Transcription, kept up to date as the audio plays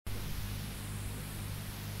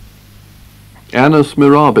Annus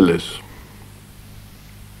Mirabilis.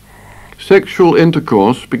 Sexual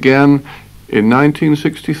intercourse began in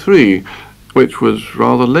 1963, which was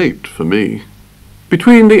rather late for me,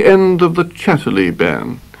 between the end of the Chatterley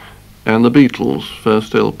ban and the Beatles'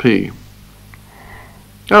 first LP.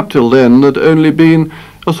 Up till then there'd only been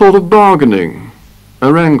a sort of bargaining,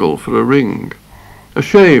 a wrangle for a ring, a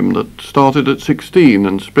shame that started at 16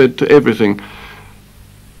 and spread to everything.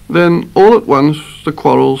 Then all at once the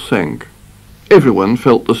quarrel sank. Everyone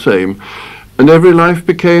felt the same, and every life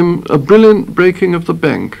became a brilliant breaking of the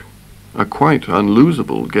bank, a quite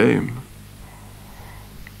unlosable game.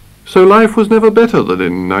 So life was never better than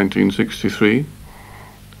in 1963,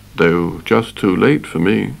 though just too late for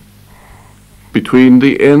me, between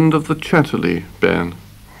the end of the Chatterley ban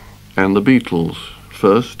and the Beatles'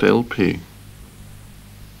 first LP.